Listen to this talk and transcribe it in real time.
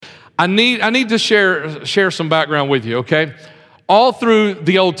I need to share some background with you, okay? All through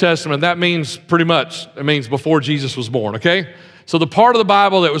the Old Testament, that means pretty much, it means before Jesus was born, okay? So the part of the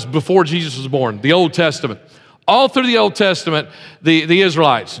Bible that was before Jesus was born, the Old Testament. All through the Old Testament, the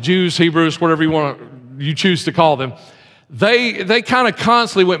Israelites, Jews, Hebrews, whatever you choose to call them, they kind of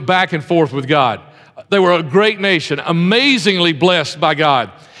constantly went back and forth with God. They were a great nation, amazingly blessed by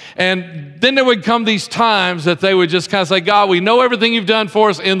God. And then there would come these times that they would just kind of say, God, we know everything you've done for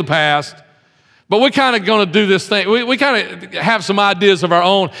us in the past, but we're kind of going to do this thing. We kind of have some ideas of our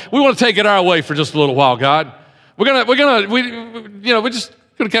own. We want to take it our way for just a little while, God. We're just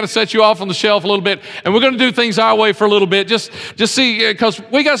going to kind of set you off on the shelf a little bit, and we're going to do things our way for a little bit. Just see, because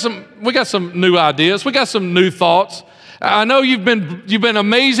we got some new ideas. We got some new thoughts. I know you've been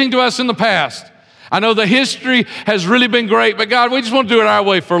amazing to us in the past. I know the history has really been great, but God, we just want to do it our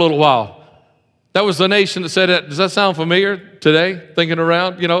way for a little while. That was the nation that said that. Does that sound familiar today, thinking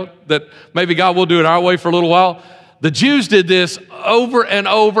around, that maybe God will do it our way for a little while? The Jews did this over and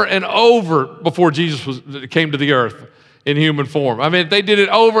over and over before Jesus came to the earth in human form. I mean, they did it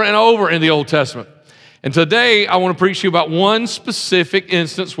over and over in the Old Testament. And today, I want to preach to you about one specific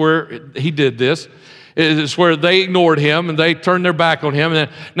instance where he did this. It's where they ignored him and they turned their back on him. And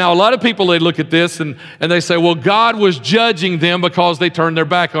now, a lot of people, they look at this and they say, well, God was judging them because they turned their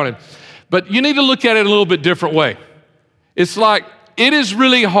back on him. But you need to look at it a little bit different way. It's like it is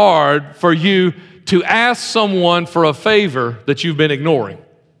really hard for you to ask someone for a favor that you've been ignoring,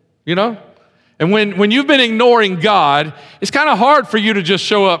 And when you've been ignoring God, it's kind of hard for you to just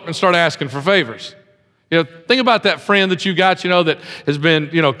show up and start asking for favors. Think about that friend that you got, that has been,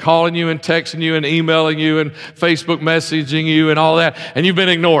 calling you and texting you and emailing you and Facebook messaging you and all that, and you've been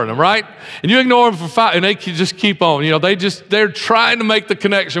ignoring them, right? And you ignore them for 5, and they just keep on. They're trying to make the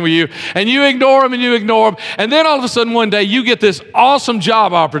connection with you, and you ignore them and you ignore them, and then all of a sudden one day you get this awesome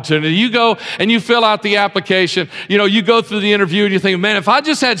job opportunity. You go and you fill out the application. You go through the interview and you think, man, if I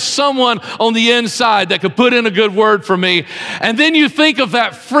just had someone on the inside that could put in a good word for me, and then you think of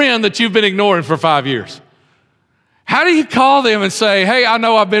that friend that you've been ignoring for 5 years. How do you call them and say, hey, I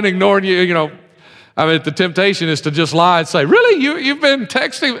know I've been ignoring you, the temptation is to just lie and say, really, you've been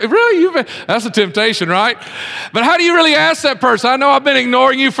texting, really, that's a temptation, right? But how do you really ask that person, I know I've been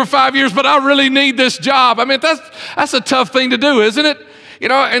ignoring you for 5 years, but I really need this job. That's a tough thing to do, isn't it?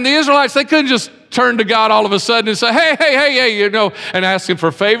 And the Israelites, they couldn't just turn to God all of a sudden and say, hey, and ask him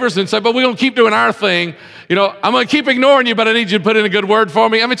for favors and say, but we're going to keep doing our thing. I'm going to keep ignoring you, but I need you to put in a good word for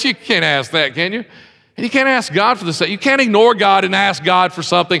me. You can't ask that, can you? And you can't ask God for the same. You can't ignore God and ask God for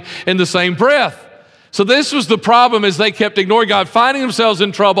something in the same breath. So this was the problem, is they kept ignoring God, finding themselves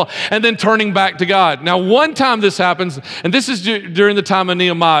in trouble, and then turning back to God. Now, one time this happens, and this is during the time of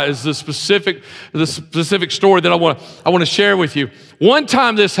Nehemiah, is the specific story that I want to share with you. One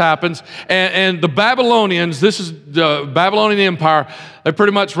time this happens, and the Babylonians, this is the Babylonian Empire, they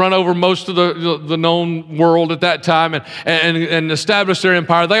pretty much run over most of the known world at that time and established their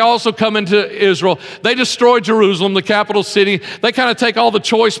empire. They also come into Israel. They destroy Jerusalem, the capital city. They kind of take all the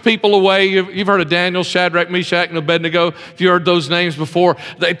choice people away. You've heard of Daniel, Shadrach, Meshach, and Abednego. If you heard those names before,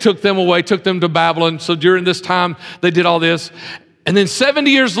 they took them away, took them to Babylon. So during this time, they did all this. And then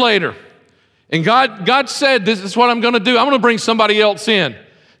 70 years later, and God said, this is what I'm going to do. I'm going to bring somebody else in.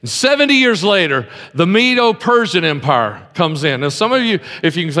 And 70 years later, the Medo-Persian Empire comes in. Now, some of you,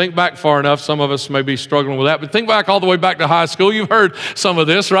 if you can think back far enough, some of us may be struggling with that, but think back all the way back to high school. You've heard some of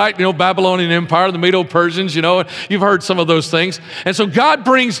this, right? Babylonian Empire, the Medo-Persians, you've heard some of those things. And so God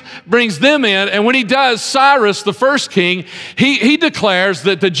brings them in, and when he does, Cyrus, the first king, he declares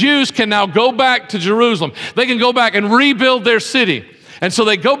that the Jews can now go back to Jerusalem. They can go back and rebuild their city. And so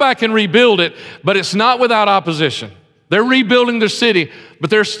they go back and rebuild it, but it's not without opposition. They're rebuilding their city, but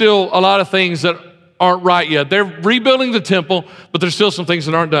there's still a lot of things that aren't right yet. They're rebuilding the temple, but there's still some things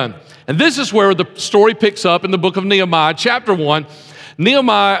that aren't done. And this is where the story picks up in the book of Nehemiah, chapter 1.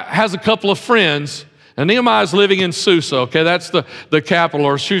 Nehemiah has a couple of friends, and Nehemiah is living in Susa, okay? That's the capital,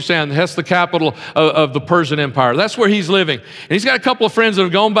 or Shushan, that's the capital of the Persian Empire. That's where he's living. And he's got a couple of friends that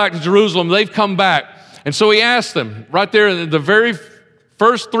have gone back to Jerusalem. They've come back. And so he asked them, right there in the very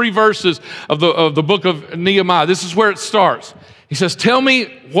first 3 verses of the book of Nehemiah, this is where it starts. He says, tell me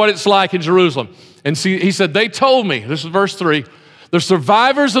what it's like in Jerusalem. And see, he said, they told me, this is verse 3, the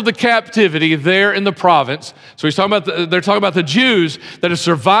survivors of the captivity there in the province. So they're talking about the Jews that have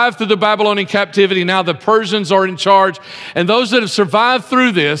survived through the Babylonian captivity. Now the Persians are in charge. And those that have survived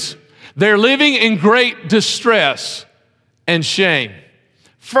through this, they're living in great distress and shame.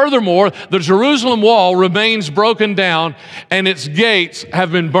 Furthermore, the Jerusalem wall remains broken down and its gates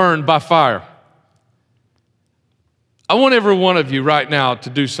have been burned by fire. I want every one of you right now to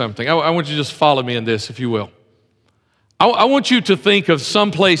do something. I want you to just follow me in this, if you will. I want you to think of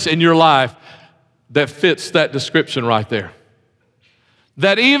some place in your life that fits that description right there.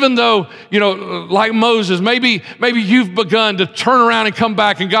 That even though, like Moses, maybe you've begun to turn around and come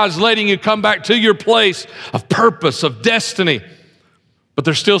back, and God's letting you come back to your place of purpose, of destiny. But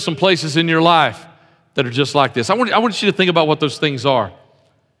there's still some places in your life that are just like this. I want you to think about what those things are.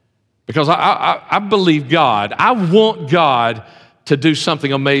 Because I believe God. I want God to do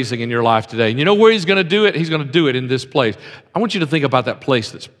something amazing in your life today. And you know where He's going to do it? He's going to do it in this place. I want you to think about that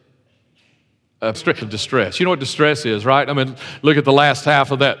place that's distress. You know what distress is, right? I mean, look at the last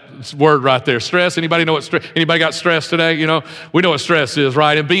half of that word right there. Stress. Anybody know what stress? Anybody got stress today? We know what stress is,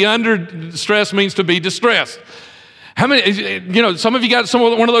 right? And be under stress means to be distressed. How many? Some of you got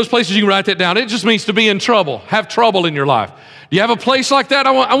one of those places you can write that down. It just means to be in trouble, have trouble in your life. Do you have a place like that?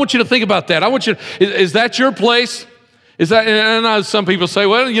 I want you to think about that. I want you. Is that your place? Is that? And I know some people say,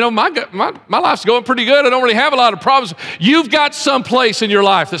 well, my life's going pretty good. I don't really have a lot of problems. You've got some place in your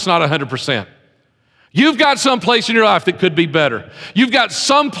life that's not 100%. You've got some place in your life that could be better. You've got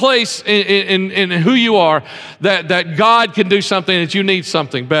some place in who you are that God can do something, that you need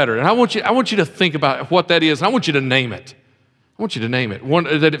something better. And I want you to think about what that is. And I want you to name it. I want you to name it.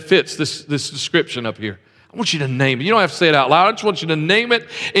 That it fits this description up here. I want you to name it. You don't have to say it out loud. I just want you to name it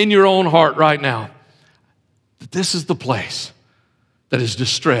in your own heart right now. That this is the place that is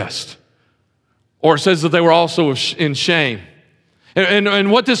distressed. Or it says that they were also in shame.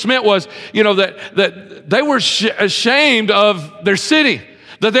 And what this meant was, that they were ashamed of their city,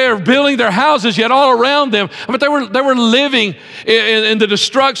 that they were building their houses yet all around them. But they were living in the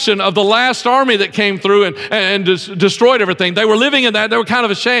destruction of the last army that came through and destroyed everything. They were living in that. They were kind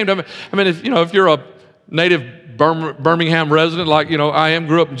of ashamed. I mean, if you're a native Birmingham resident like I am,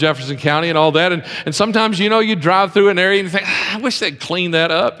 grew up in Jefferson County and all that, and sometimes you drive through an area and you think, I wish they'd clean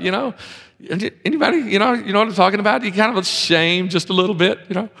that up. Anybody, you know what I'm talking about? You kind of ashamed just a little bit,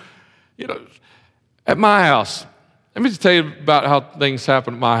 At my house, let me just tell you about how things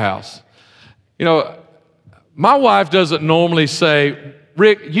happen at my house. My wife doesn't normally say,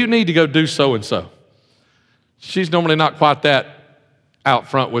 Rick, you need to go do so-and-so. She's normally not quite that out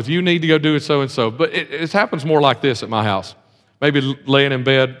front with, you need to go do it so-and-so. But it happens more like this at my house. Maybe laying in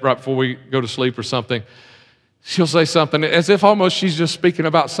bed right before we go to sleep or something. She'll say something as if almost she's just speaking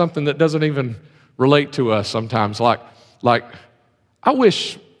about something that doesn't even relate to us sometimes. Like, I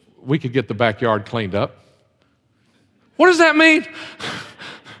wish we could get the backyard cleaned up. What does that mean?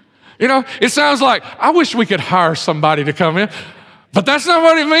 It sounds like, I wish we could hire somebody to come in. But that's not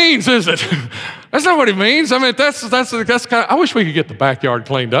what it means, is it? That's not what it means. I mean, that's kind of, I wish we could get the backyard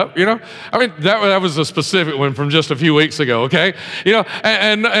cleaned up, I mean, that was a specific one from just a few weeks ago, okay?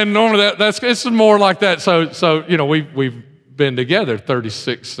 And normally it's more like that. So we've been together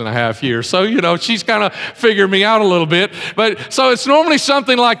 36 and a half years. So, she's kind of figured me out a little bit. But so it's normally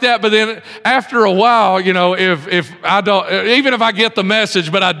something like that. But then after a while, if I don't, even if I get the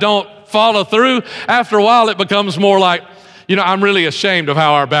message, but I don't follow through, after a while it becomes more like, I'm really ashamed of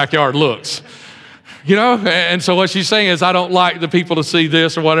how our backyard looks. And so what she's saying is, I don't like the people to see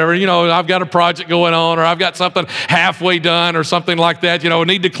this or whatever. I've got a project going on, or I've got something halfway done or something like that.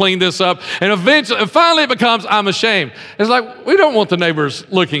 Need to clean this up. And finally it becomes, I'm ashamed. It's like, we don't want the neighbors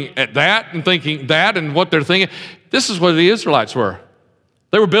looking at that and thinking that and what they're thinking. This is where the Israelites were.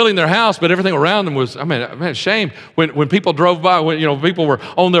 They were building their house, but everything around them was, shame. When people drove by, when people were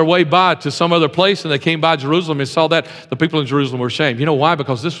on their way by to some other place and they came by Jerusalem and saw that, the people in Jerusalem were ashamed. You know why?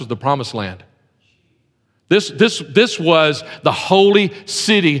 Because this was the promised land. This was the holy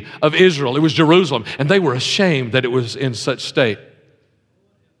city of Israel. It was Jerusalem, and they were ashamed that it was in such state.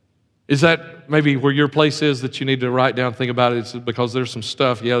 Is that maybe where your place is that you need to write down, think about it? It's because there's some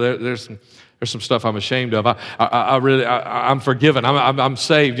stuff, there's some stuff I'm ashamed of. I'm forgiven. I'm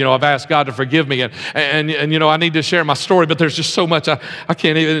saved. I've asked God to forgive me, and I need to share my story, but there's just so much I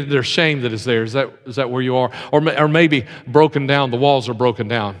can't even. There's shame that is there. Is that where you are? Or maybe broken down. The walls are broken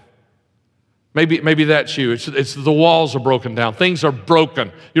down. Maybe that's you. It's the walls are broken down. Things are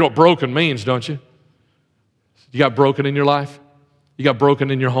broken. You know what broken means, don't you? You got broken in your life. You got broken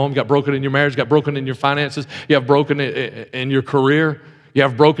in your home. You got broken in your marriage. You got broken in your finances. You have broken in your career. You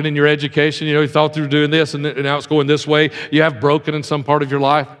have broken in your education. You thought you were doing this, and now it's going this way. You have broken in some part of your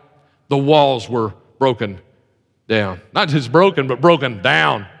life. The walls were broken down. Not just broken, but broken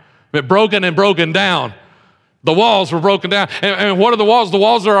down. Broken and broken down. The walls were broken down. And what are the walls? The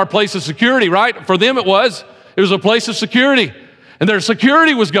walls are our place of security, right? For them it was a place of security. And their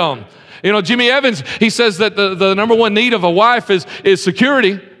security was gone. Jimmy Evans, he says that the number one need of a wife is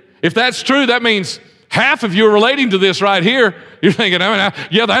security. If that's true, that means half of you are relating to this right here. You're thinking,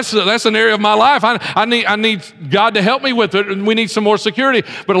 yeah, that's an area of my life. I need God to help me with it, and we need some more security.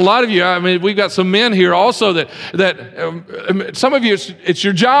 But a lot of you, we've got some men here also that some of you, it's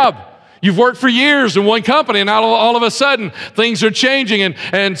your job. You've worked for years in one company, and now all of a sudden things are changing,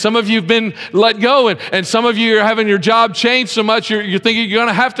 and some of you have been let go, and some of you are having your job changed so much you're thinking you're going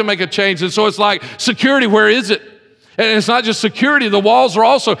to have to make a change. And so it's like, security, where is it? And it's not just security. The walls are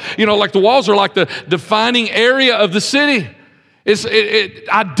also, like the walls are like the defining area of the city. It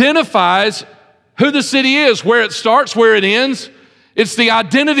identifies who the city is, where it starts, where it ends. It's the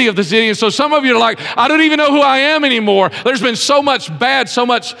identity of the city. And so some of you are like, I don't even know who I am anymore. There's been so much bad, so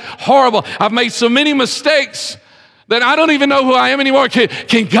much horrible. I've made so many mistakes that I don't even know who I am anymore.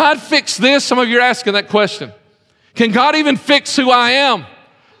 Can God fix this? Some of you are asking that question. Can God even fix who I am?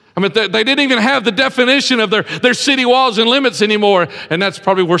 They didn't even have the definition of their city walls and limits anymore. And that's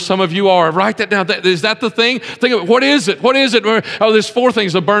probably where some of you are. Write that down. Is that the thing? Think of it. What is it? What is it? Oh, there's 4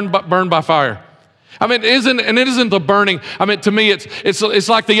 things that burn by fire. It isn't the burning. To me, it's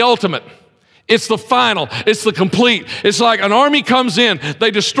like the ultimate. It's the final. It's the complete. It's like an army comes in.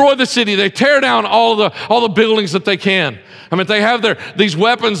 They destroy the city. They tear down all the buildings that they can. They have these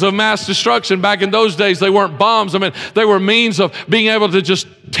weapons of mass destruction. Back in those days, they weren't bombs. They were means of being able to just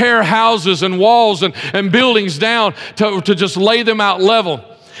tear houses and walls and buildings down to just lay them out level.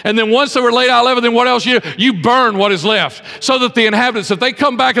 And then once they were laid out level, then what else? You burn what is left, so that the inhabitants, if they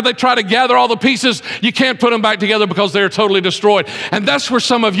come back and they try to gather all the pieces, you can't put them back together because they're totally destroyed. And that's where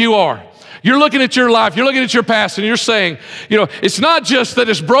some of you are. You're looking at your life, you're looking at your past, and you're saying, it's not just that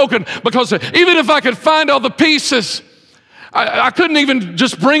it's broken, because even if I could find all the pieces, I couldn't even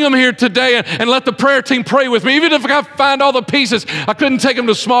just bring them here today and let the prayer team pray with me. Even if I could find all the pieces, I couldn't take them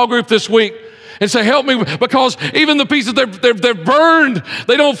to small group this week and say, help me, because even the pieces, they're burned.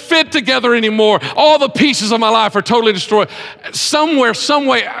 They don't fit together anymore. All the pieces of my life are totally destroyed. Somewhere, some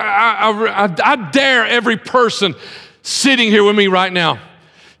way, I dare every person sitting here with me right now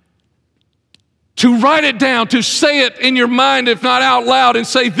to write it down, to say it in your mind, if not out loud, and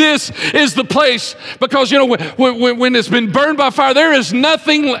say, this is the place. Because, when it's been burned by fire, there is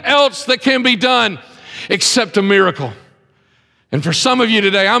nothing else that can be done except a miracle. And for some of you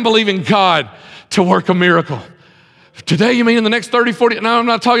today, I'm believing God to work a miracle. Today, you mean in the next 30, 40? No, I'm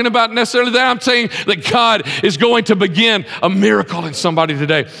not talking about necessarily that. I'm saying that God is going to begin a miracle in somebody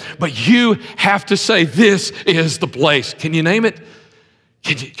today. But you have to say, this is the place. Can you name it?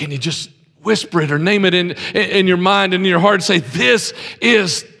 Can you just whisper it or name it in your mind and in your heart and say, this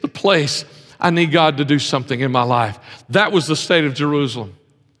is the place. I need God to do something in my life. That was the state of Jerusalem.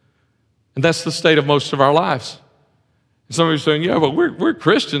 And that's the state of most of our lives. Some of you are saying, yeah, but we're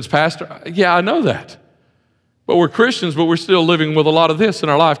Christians, Pastor. Yeah, I know that. But we're Christians, but we're still living with a lot of this in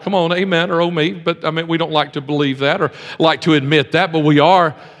our life. Come on, amen, or oh me. But we don't like to believe that or like to admit that, but we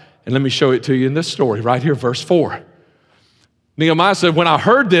are. And let me show it to you in this story right here, verse 4. Nehemiah said, when I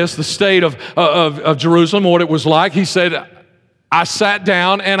heard this, the state of Jerusalem, what it was like, he said, I sat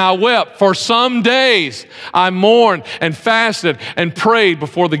down and I wept. For some days I mourned and fasted and prayed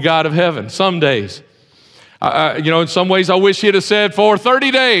before the God of heaven. Some days. In some ways I wish he'd have said for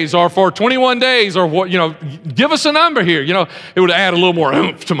 30 days or for 21 days or what, give us a number here. It would add a little more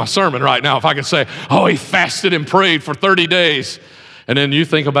oomph to my sermon right now if I could say, oh, he fasted and prayed for 30 days. And then you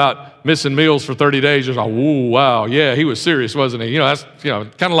think about missing meals for 30 days, you're like, ooh, wow, yeah, he was serious, wasn't he? That's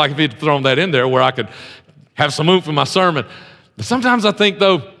kind of like if he'd thrown that in there where I could have some oomph in my sermon. But sometimes I think,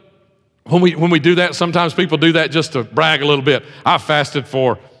 though, when we do that, sometimes people do that just to brag a little bit. I fasted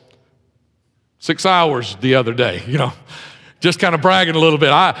for 6 hours the other day, just kind of bragging a little bit.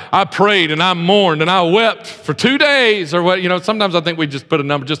 I prayed and I mourned and I wept for 2 days or what, sometimes I think we just put a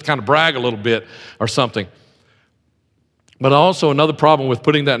number just to kind of brag a little bit or something. But also another problem with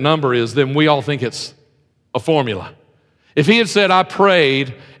putting that number is then we all think it's a formula. If he had said, I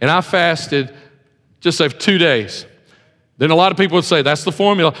prayed and I fasted, just say 2 days, then a lot of people would say, that's the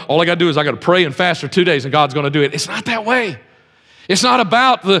formula. All I got to do is I got to pray and fast for 2 days and God's going to do it. It's not that way. It's not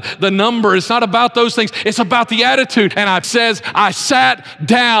about the number. It's not about those things. It's about the attitude. And it says, I sat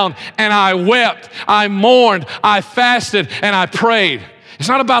down and I wept. I mourned. I fasted and I prayed. It's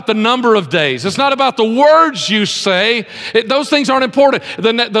not about the number of days. It's not about the words you say. Those things aren't important.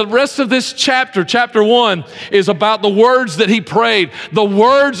 The rest of this chapter 1, is about the words that he prayed. The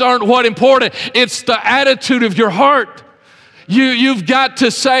words aren't what important. It's the attitude of your heart. You've got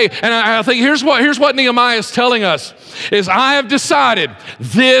to say, and I think here's what Nehemiah is telling us, is I have decided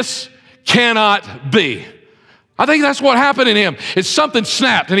this cannot be. I think that's what happened in him. It's something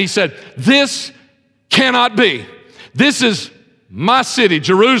snapped and he said, this cannot be. This is my city,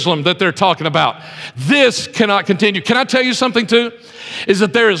 Jerusalem, that they're talking about. This cannot continue. Can I tell you something too? Is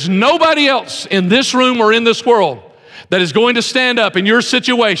that there is nobody else in this room or in this world that is going to stand up in your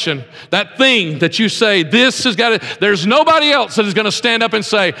situation, that thing that you say, this has got to, there's nobody else that is going to stand up and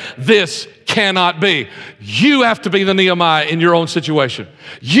say, this cannot be. You have to be the Nehemiah in your own situation.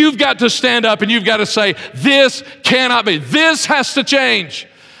 You've got to stand up and you've got to say, this cannot be. This has to change.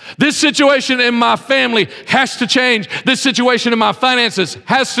 This situation in my family has to change. This situation in my finances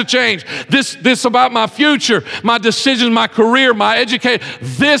has to change. This about my future, my decisions, my career, my education.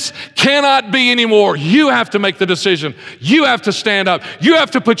 This cannot be anymore. You have to make the decision. You have to stand up. You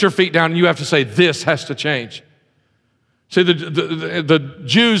have to put your feet down and you have to say, this has to change. See, the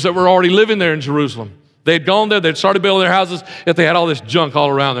Jews that were already living there in Jerusalem, they'd gone there, they'd started building their houses, yet they had all this junk all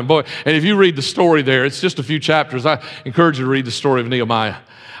around them. Boy, and if you read the story there, it's just a few chapters. I encourage you to read the story of Nehemiah.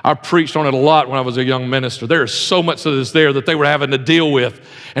 I preached on it a lot when I was a young minister. There is so much that is there that they were having to deal with,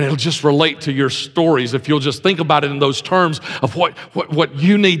 and it'll just relate to your stories if you'll just think about it in those terms of what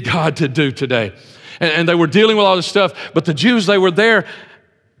you need God to do today. And they were dealing with all this stuff, but the Jews, they were there,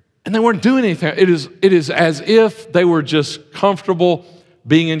 and they weren't doing anything. It is as if they were just comfortable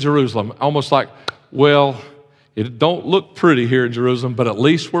being in Jerusalem, almost like, well, it don't look pretty here in Jerusalem, but at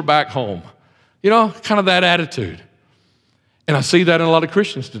least we're back home. You know, kind of that attitude. And I see that in a lot of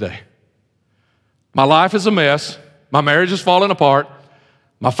Christians today. My life is a mess. My marriage is falling apart.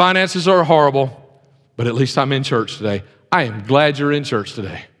 My finances are horrible, but at least I'm in church today. I am glad you're in church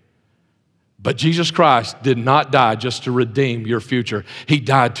today. But Jesus Christ did not die just to redeem your future. He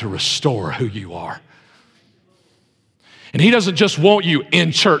died to restore who you are. And He doesn't just want you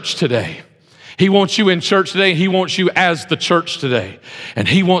in church today. He wants you in church today. He wants you as the church today. And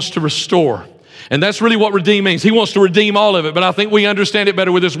He wants to restore. And that's really what redeem means. He wants to redeem all of it, but I think we understand it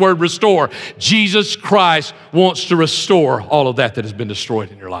better with this word restore. Jesus Christ wants to restore all of that has been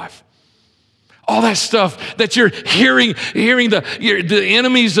destroyed in your life. All that stuff that you're hearing the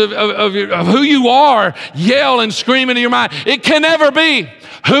enemies of who you are yell and scream into your mind. It can never be.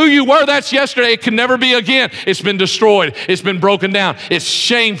 Who you were, that's yesterday. It can never be again. It's been destroyed. It's been broken down. It's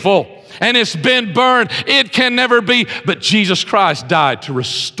shameful. And it's been burned. It can never be. But Jesus Christ died to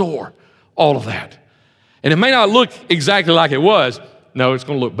restore all of that. And it may not look exactly like it was. No, it's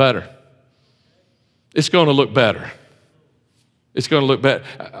going to look better. It's going to look better. It's going to look better.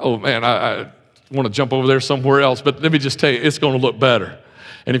 Oh, man, I want to jump over there somewhere else, but let me just tell you, it's going to look better.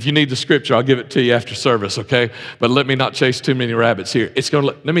 And if you need the scripture, I'll give it to you after service, okay? But let me not chase too many rabbits here.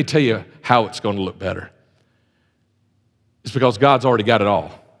 Let me tell you how it's going to look better. It's because God's already got it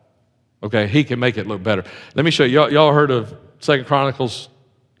all, okay? He can make it look better. Let me show you. Y'all heard of 1 Chronicles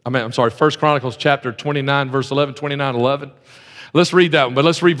chapter 29, verse 11, 29:11. Let's read that one, but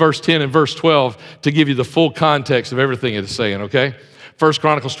let's read verse 10 and verse 12 to give you the full context of everything it is saying, okay? 1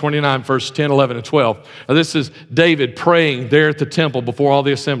 Chronicles 29, verse 10, 11, and 12. Now this is David praying there at the temple before all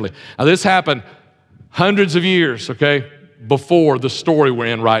the assembly. Now this happened hundreds of years, okay, before the story we're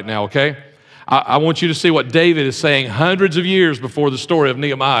in right now, okay? I want you to see what David is saying hundreds of years before the story of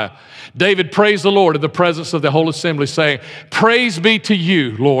Nehemiah. David praised the Lord in the presence of the whole assembly, saying, praise be to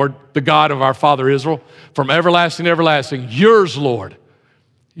you, Lord, the God of our father Israel, from everlasting to everlasting. Yours, Lord.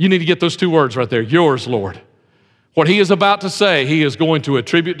 You need to get those two words right there. Yours, Lord. What he is about to say, he is going to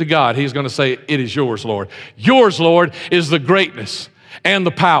attribute to God. He's going to say, it is yours, Lord. Yours, Lord, is the greatness and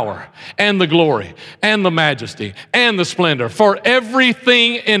the power and the glory and the majesty and the splendor. For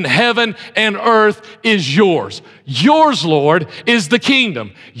everything in heaven and earth is yours. Yours, Lord, is the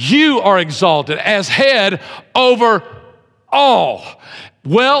kingdom. You are exalted as head over all.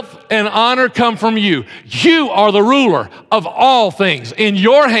 Wealth and honor come from you. You are the ruler of all things. In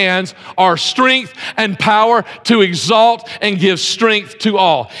your hands are strength and power to exalt and give strength to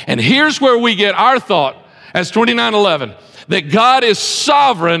all. And here's where we get our thought as 29:11, that God is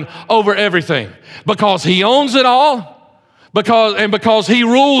sovereign over everything because he owns it all, because he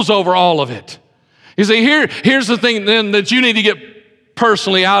rules over all of it. You see, here's the thing then that you need to get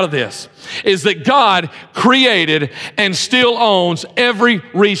personally out of this, is that God created and still owns every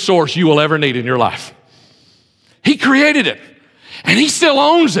resource you will ever need in your life. He created it, and he still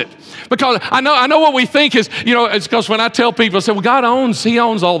owns it. Because I know what we think is, it's because when I tell people, I say, well, he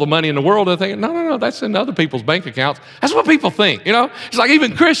owns all the money in the world. I think, no, that's in other people's bank accounts. That's what people think, It's like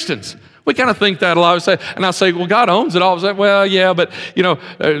even Christians, we kind of think that a lot. And I say, well, God owns it all. I say, well, yeah, but,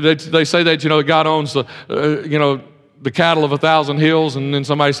 they say that, God owns the cattle of 1,000 hills, and then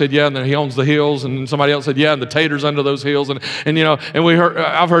somebody said, yeah, and then he owns the hills, and then somebody else said, yeah, and the taters under those hills, and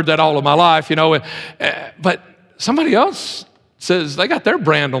I've heard that all of my life, but somebody else says they got their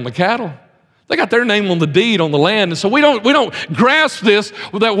brand on the cattle. They got their name on the deed on the land. And so we don't grasp this,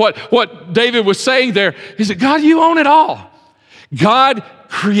 that what David was saying there. He said, God, you own it all. God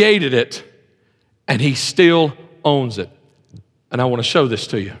created it, and he still owns it. And I want to show this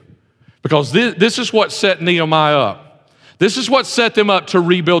to you, because this is what set Nehemiah up. This is what set them up to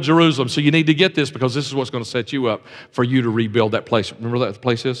rebuild Jerusalem. So you need to get this, because this is what's going to set you up for you to rebuild that place. Remember what that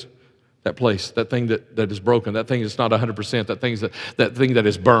place is? That place, that thing that is broken, that thing that's not 100%, that thing that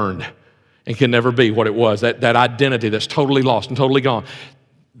is burned and can never be what it was, that identity that's totally lost and totally gone.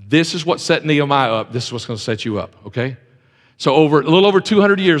 This is what set Nehemiah up. This is what's going to set you up, okay? So a little over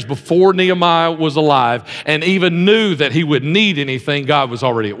 200 years before Nehemiah was alive and even knew that he would need anything, God was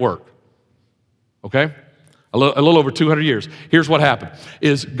already at work, okay? A little over 200 years. Here's what happened,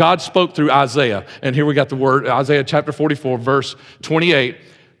 is God spoke through Isaiah, and here we got the word, Isaiah chapter 44, verse 28.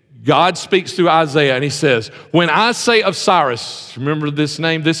 God speaks through Isaiah, and he says, when I say of Cyrus, remember this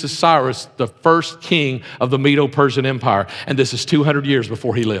name? This is Cyrus, the first king of the Medo-Persian Empire, and this is 200 years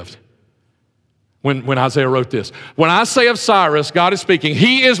before he lived. When Isaiah wrote this. When I say of Cyrus, God is speaking,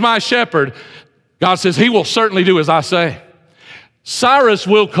 he is my shepherd. God says, he will certainly do as I say. Cyrus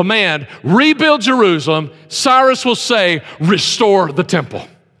will command, rebuild Jerusalem. Cyrus will say, restore the temple.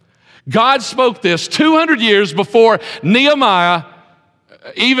 God spoke this 200 years before Nehemiah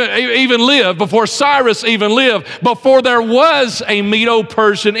even lived, before Cyrus even lived, before there was a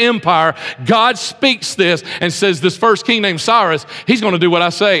Medo-Persian Empire. God speaks this and says, this first king named Cyrus, he's going to do what I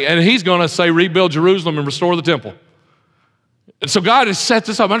say, and he's going to say, rebuild Jerusalem and restore the temple. And so God has set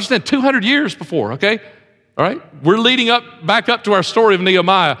this up. Understand, 200 years before, okay? All right? We're leading back up to our story of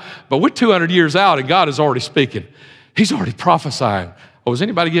Nehemiah, but we're 200 years out, and God is already speaking. He's already prophesying. Oh, is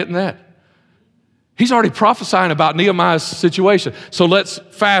anybody getting that? He's already prophesying about Nehemiah's situation. So let's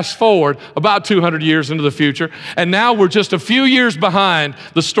fast forward about 200 years into the future. And now we're just a few years behind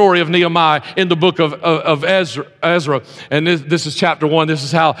the story of Nehemiah in the book of Ezra. And this is chapter 1. This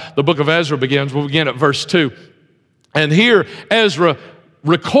is how the book of Ezra begins. We'll begin at verse 2. And here Ezra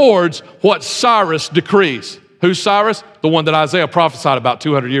records what Cyrus decrees. Who's Cyrus? The one that Isaiah prophesied about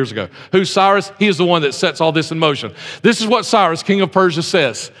 200 years ago. Who's Cyrus? He is the one that sets all this in motion. This is what Cyrus, king of Persia,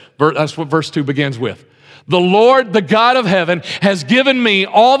 says. That's what verse 2 begins with. The Lord, the God of heaven, has given me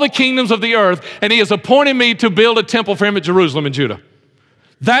all the kingdoms of the earth, and he has appointed me to build a temple for him at Jerusalem in Judah.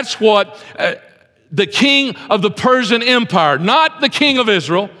 That's what the king of the Persian Empire, not the king of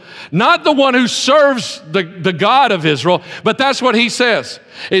Israel, not the one who serves the God of Israel, but that's what he says.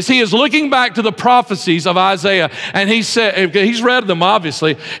 Is he is looking back to the prophecies of Isaiah, and he said, he's read them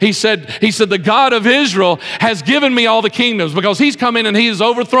obviously. He said, the God of Israel has given me all the kingdoms, because he's come in and he has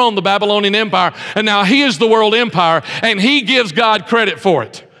overthrown the Babylonian Empire, and now he is the world empire, and he gives God credit for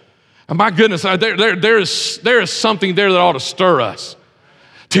it. And my goodness, there is something there that ought to stir us.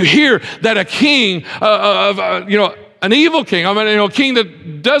 To hear that a king an evil king, a king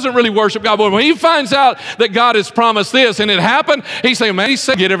that doesn't really worship God, but when he finds out that God has promised this and it happened, he's saying, man, he's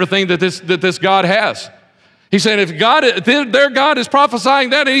saying, get everything that this God has. He's saying, if their God is prophesying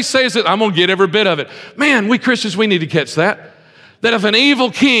that, and he says that, I'm going to get every bit of it. Man, we Christians, we need to catch that. That if an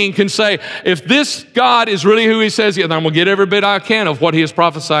evil king can say, if this God is really who he says, then I'm going to get every bit I can of what he is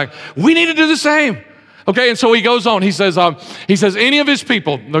prophesying. We need to do the same. Okay, and so he goes on. He says, any of his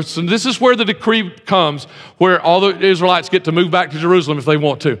people, so this is where the decree comes, where all the Israelites get to move back to Jerusalem if they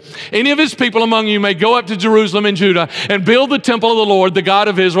want to. Any of his people among you may go up to Jerusalem and Judah and build the temple of the Lord, the God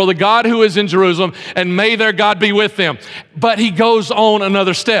of Israel, the God who is in Jerusalem, and may their God be with them. But he goes on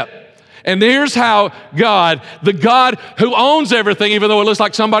another step. And here's how God, the God who owns everything, even though it looks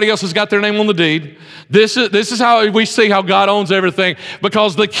like somebody else has got their name on the deed, this is how we see how God owns everything.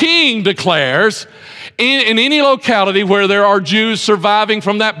 Because the king declares, in any locality where there are Jews surviving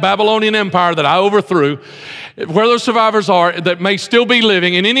from that Babylonian empire that I overthrew, where those survivors are that may still be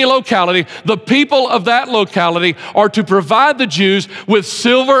living in any locality, the people of that locality are to provide the Jews with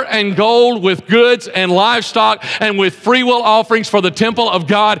silver and gold, with goods and livestock, and with free will offerings for the temple of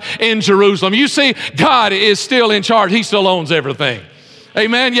God in Jerusalem. You see, God is still in charge. He still owns everything.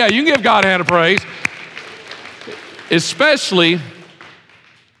 Amen? Yeah, you can give God a hand of praise. Especially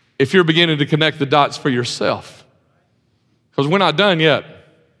if you're beginning to connect the dots for yourself. Because we're not done yet.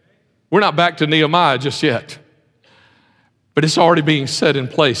 We're not back to Nehemiah just yet. But it's already being set in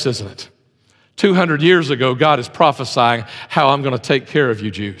place, isn't it? 200 years ago, God is prophesying how I'm going to take care of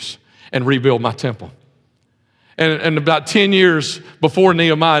you Jews and rebuild my temple. And about 10 years before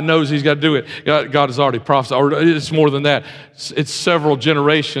Nehemiah knows he's got to do it, God has already prophesied, or it's more than that. It's several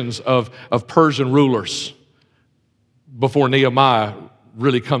generations of Persian rulers before Nehemiah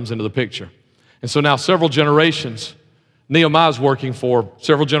really comes into the picture. And so now several generations, Nehemiah's working for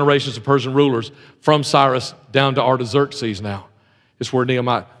several generations of Persian rulers from Cyrus down to Artaxerxes now. It's where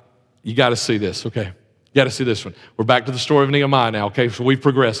Nehemiah, you got to see this, okay? You got to see this one. We're back to the story of Nehemiah now, okay? So we've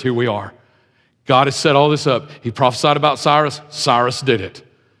progressed. Here we are. God has set all this up. He prophesied about Cyrus. Cyrus did it.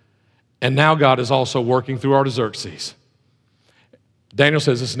 And now God is also working through Artaxerxes. Daniel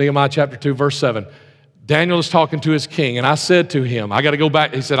says, this is Nehemiah chapter 2, verse 7. Daniel is talking to his king, and I said to him, I got to go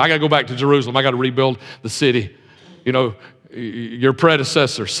back. He said, I got to go back to Jerusalem. I got to rebuild the city. You know, your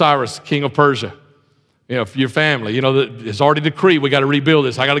predecessor, Cyrus, king of Persia, you know, your family, you know, it's already decreed we got to rebuild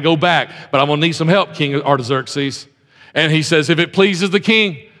this. I got to go back, but I'm going to need some help, King Artaxerxes. And he says, if it pleases the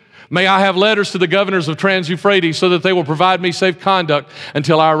king, may I have letters to the governors of Trans-Euphrates so that they will provide me safe conduct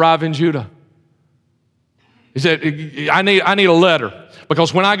until I arrive in Judah. He said, I need a letter.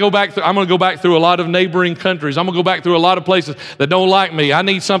 Because when I go back, I'm going to go back through a lot of neighboring countries. I'm going to go back through a lot of places that don't like me. I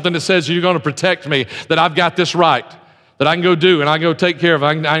need something that says you're going to protect me, that I've got this right, that I can go do and I can go take care of.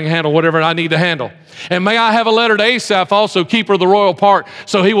 I can handle whatever I need to handle. And may I have a letter to Asaph, also keeper of the royal park,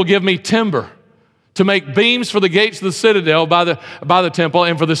 so he will give me timber to make beams for the gates of the citadel by the temple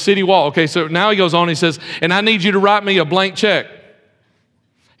and for the city wall. Okay, so now he goes on, he says, and I need you to write me a blank check.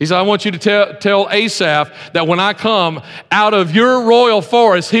 He said, I want you to tell Asaph that when I come out of your royal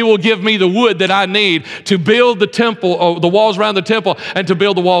forest, he will give me the wood that I need to build the temple, or the walls around the temple, and to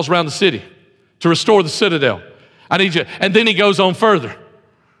build the walls around the city, to restore the citadel. I need you. And then he goes on further.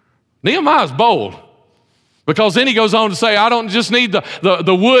 Nehemiah's bold, because then he goes on to say, I don't just need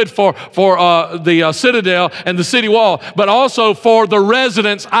the wood for the citadel and the city wall, but also for the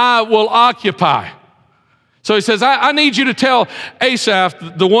residence I will occupy. So he says, I need you to tell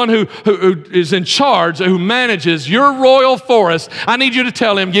Asaph, the one who is in charge, who manages your royal forest, I need you to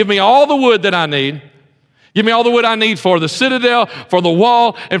tell him, give me all the wood that I need. Give me all the wood I need for the citadel, for the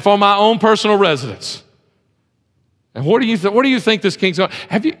wall, and for my own personal residence. And what do you think this king's going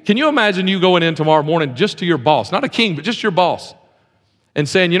to, can you imagine you going in tomorrow morning just to your boss, not a king, but just your boss, and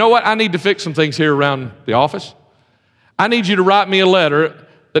saying, you know what, I need to fix some things here around the office. I need you to write me a letter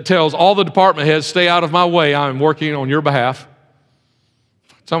that tells all the department heads, stay out of my way, I'm working on your behalf.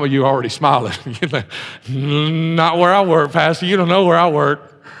 Some of you are already smiling. Not where I work, Pastor, you don't know where I work.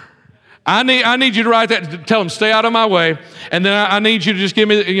 I need you to write that, tell them, stay out of my way, and then I need you to just give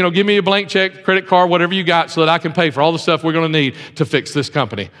me a blank check, credit card, whatever you got, so that I can pay for all the stuff we're going to need to fix this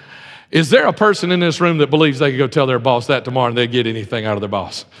company. Is there a person in this room that believes they could go tell their boss that tomorrow and they'd get anything out of their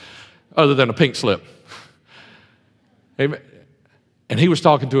boss other than a pink slip? Amen. And he was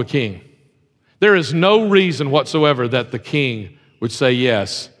talking to a king. There is no reason whatsoever that the king would say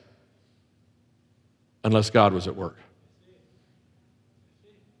yes unless God was at work.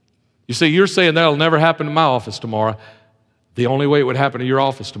 You see, you're saying that'll never happen in my office tomorrow. The only way it would happen to your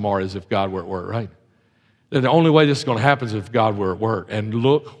office tomorrow is if God were at work, right? The only way this is going to happen is if God were at work. And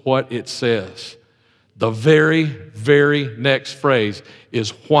look what it says. The very, very next phrase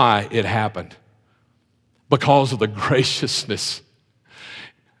is why it happened. Because of the graciousness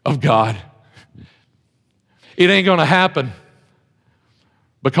of God. It ain't going to happen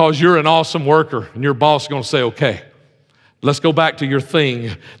because you're an awesome worker and your boss is going to say, okay, let's go back to your thing,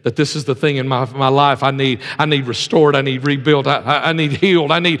 that this is the thing in my life I need restored, I need rebuilt, I need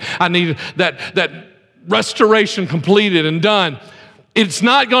healed, I need that restoration completed and done. It's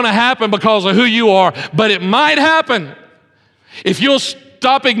not going to happen because of who you are, but it might happen if you'll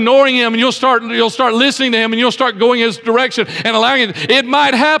stop ignoring him and you'll start listening to him and you'll start going his direction and allowing it. It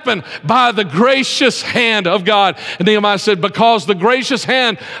might happen by the gracious hand of God. And Nehemiah said, because the gracious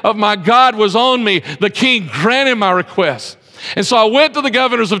hand of my God was on me, the king granted my request. And so I went to the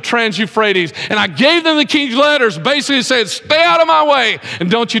governors of Trans-Euphrates and I gave them the king's letters, basically saying, stay out of my way and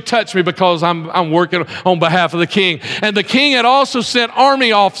don't you touch me because I'm working on behalf of the king. And the king had also sent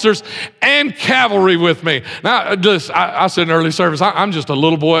army officers and cavalry with me. Now, I said in early service, I'm just a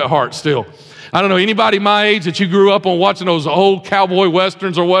little boy at heart still. I don't know, anybody my age that you grew up on watching those old cowboy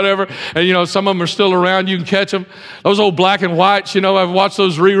westerns or whatever, and some of them are still around, you can catch them. Those old black and whites, I've watched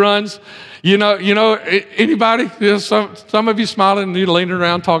those reruns. Anybody? Some of you smiling and you leaning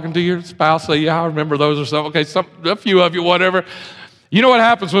around talking to your spouse, say, yeah, I remember those or something. Okay, a few of you, whatever. You know what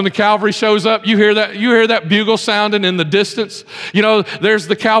happens when the cavalry shows up? You hear that bugle sounding in the distance. There's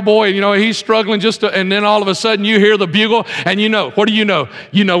the cowboy, and he's struggling and then all of a sudden you hear the bugle, and what do you know?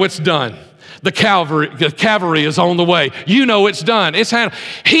 You know it's done. The cavalry is on the way. You know it's done. It's handled.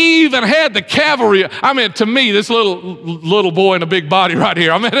 He even had the cavalry. I mean, to me, this little boy in a big body right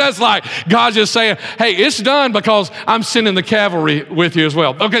here, I mean, that's like God just saying, hey, it's done because I'm sending the cavalry with you as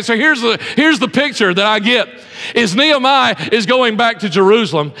well. Okay, so here's the picture that I get is Nehemiah is going back to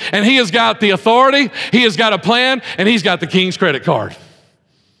Jerusalem, and he has got the authority, he has got a plan, and he's got the king's credit card.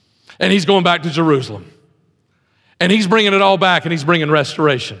 And he's going back to Jerusalem. And he's bringing it all back, and he's bringing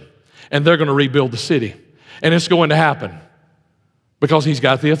restoration. And they're going to rebuild the city. And it's going to happen because he's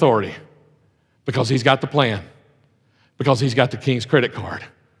got the authority, because he's got the plan, because he's got the king's credit card.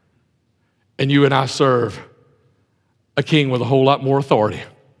 And you and I serve a king with a whole lot more authority,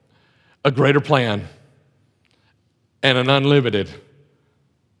 a greater plan, and an unlimited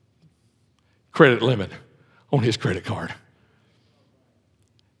credit limit on his credit card.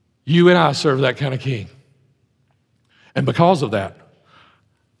 You and I serve that kind of king. And because of that,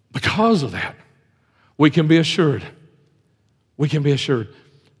 we can be assured. We can be assured.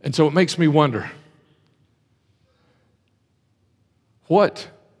 And so it makes me wonder, what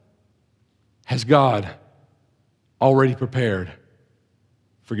has God already prepared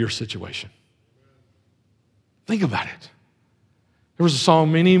for your situation? Think about it. There was a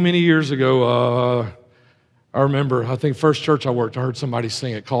song many, many years ago. I remember, I think first church I worked, I heard somebody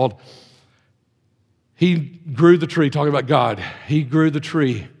sing it called, He Grew the Tree, talking about God. He grew the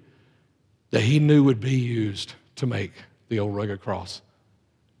tree that he knew would be used to make the old rugged cross.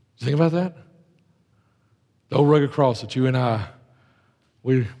 Think about that? The old rugged cross that you and I,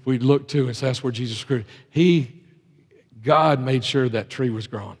 we look to and say that's where Jesus grew. God made sure that tree was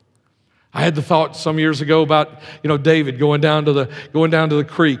grown. I had the thought some years ago about, David going down to the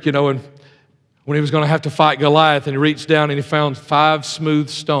creek, and when he was going to have to fight Goliath, and he reached down and he found 5 smooth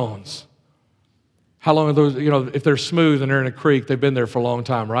stones. How long are those, if they're smooth and they're in a creek, they've been there for a long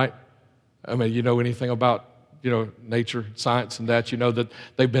time, right? I mean, you know anything about, nature, science and that, you know that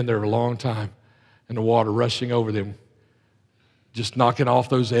they've been there a long time, and the water rushing over them, just knocking off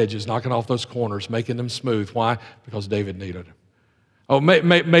those edges, knocking off those corners, making them smooth. Why? Because David needed them. Oh,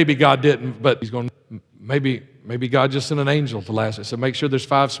 maybe God didn't, but maybe God just sent an angel to last it. So make sure there's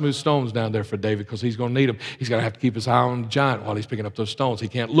 5 smooth stones down there for David, because he's going to need them. He's going to have to keep his eye on the giant while he's picking up those stones. He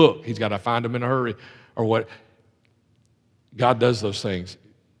can't look. He's got to find them in a hurry or what. God does those things.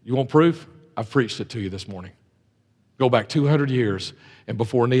 You want proof? I've preached it to you this morning. Go back 200 years, and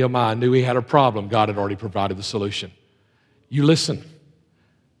before Nehemiah knew he had a problem, God had already provided the solution. You listen.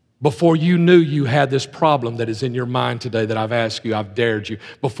 Before you knew you had this problem that is in your mind today that I've asked you, I've dared you,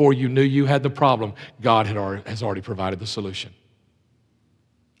 before you knew you had the problem, God has already provided the solution.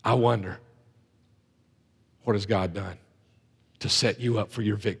 I wonder, what has God done to set you up for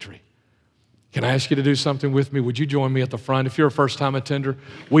your victory? Can I ask you to do something with me? Would you join me at the front? If you're a first-time attender,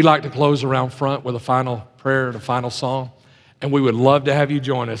 we like to close around front with a final prayer and a final song, and we would love to have you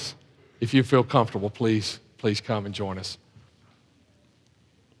join us. If you feel comfortable, please come and join us.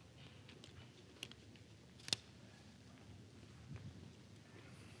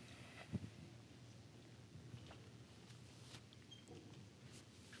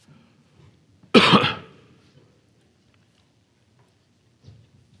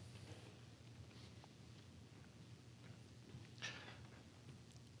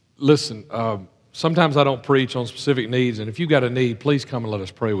 Listen, sometimes I don't preach on specific needs, and if you've got a need, please come and let us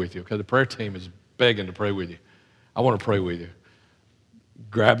pray with you, okay? The prayer team is begging to pray with you. I want to pray with you.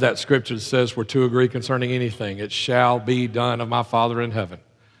 Grab that scripture that says, "Where two agree concerning anything, it shall be done of my Father in heaven."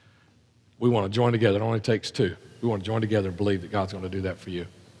 We want to join together. It only takes 2. We want to join together and believe that God's going to do that for you.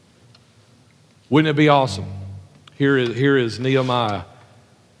 Wouldn't it be awesome? Here is Nehemiah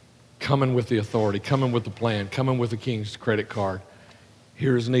coming with the authority, coming with the plan, coming with the king's credit card.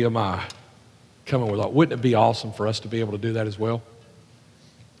 Here's Nehemiah coming with all. Wouldn't it be awesome for us to be able to do that as well?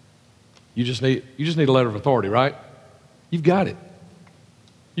 You just need a letter of authority, right? You've got it.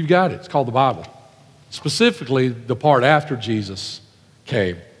 You've got it. It's called the Bible. Specifically, the part after Jesus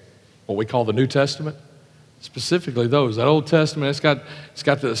came, what we call the New Testament. Specifically those. That Old Testament, it's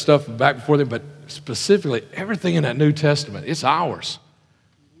got the stuff back before them, but specifically everything in that New Testament, it's ours.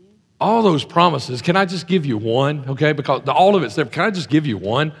 All those promises, can I just give you one, okay? Because all of it's there. Can I just give you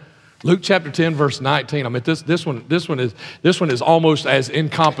one? Luke chapter 10, verse 19. I mean, this one is almost as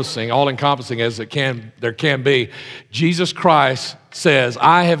all-encompassing as there can be. Jesus Christ says,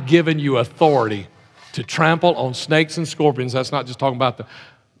 "I have given you authority to trample on snakes and scorpions." That's not just talking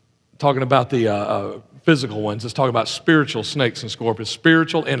about the physical ones. It's talking about spiritual snakes and scorpions,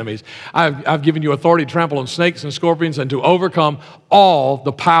 spiritual enemies. I've given you authority to trample on snakes and scorpions and to overcome all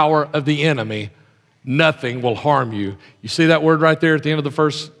the power of the enemy. Nothing will harm you. You see that word right there at the end of the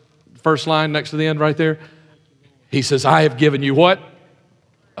first first line next to the end right there? He says, I have given you what?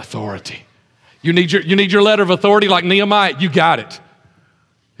 Authority. You need your letter of authority like Nehemiah? You got it.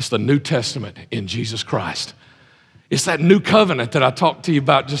 It's the New Testament in Jesus Christ. It's that new covenant that I talked to you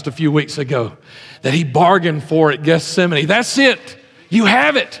about just a few weeks ago that he bargained for at Gethsemane. That's it. You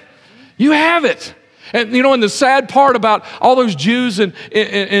have it. You have it. And and the sad part about all those Jews in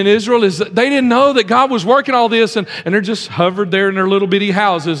Israel is that they didn't know that God was working all this, and they're just hovered there in their little bitty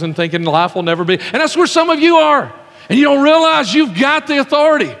houses and thinking life will never be. And that's where some of you are. And you don't realize you've got the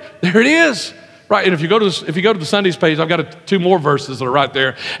authority. There it is. Right, and if you go to the Sundays page, I've got 2 more verses that are right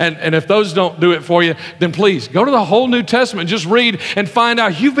there. And if those don't do it for you, then please go to the whole New Testament. Just read and find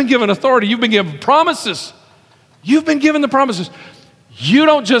out you've been given authority. You've been given promises. You've been given the promises. You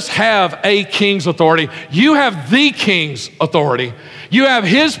don't just have a king's authority. You have the king's authority. You have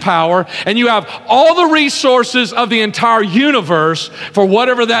his power, and you have all the resources of the entire universe for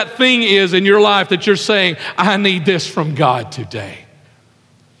whatever that thing is in your life that you're saying, I need this from God today.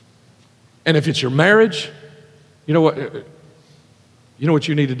 And if it's your marriage, you know what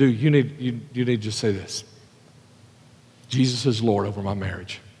you need to do? You need to just say this. Jesus is Lord over my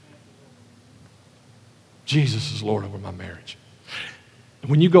marriage. Jesus is Lord over my marriage.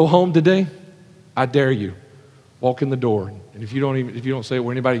 And when you go home today, I dare you, walk in the door. And if you don't say it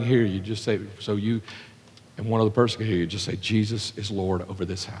where anybody can hear you, just say, so you and one other person can hear you, just say, Jesus is Lord over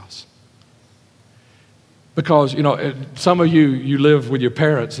this house. Because, some of you live with your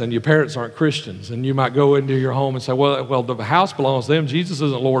parents and your parents aren't Christians, and you might go into your home and say, well, the house belongs to them. Jesus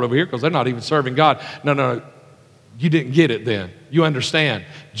isn't Lord over here because they're not even serving God. No, you didn't get it then. You understand.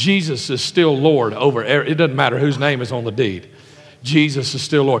 Jesus is still Lord over, it doesn't matter whose name is on the deed. Jesus is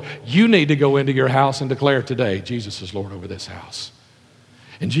still Lord. You need to go into your house and declare today, Jesus is Lord over this house.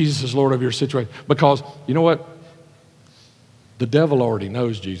 And Jesus is Lord over your situation. Because, you know what? The devil already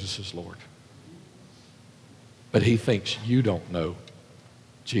knows Jesus is Lord. But he thinks you don't know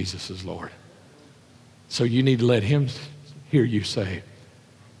Jesus is Lord. So you need to let him hear you say,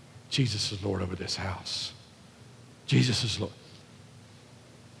 Jesus is Lord over this house. Jesus is Lord.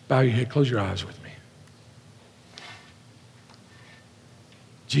 Bow your head, close your eyes with me.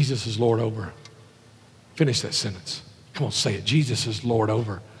 Jesus is Lord over. Finish that sentence. Come on, say it. Jesus is Lord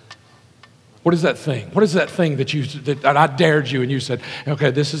over. What is that thing? What is that thing that I dared you and you said, okay,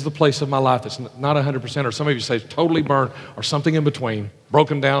 this is the place of my life that's not 100%, or some of you say totally burned, or something in between,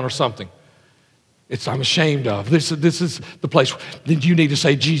 broken down or something. I'm ashamed of. This is the place. Then you need to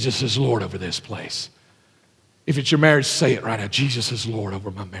say, Jesus is Lord over this place. If it's your marriage, say it right now. Jesus is Lord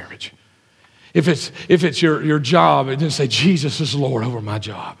over my marriage. If it's your job, and then say, Jesus is Lord over my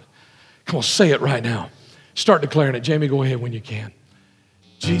job. Come on, say it right now. Start declaring it. Jamie, go ahead when you can.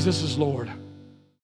 Jesus is Lord.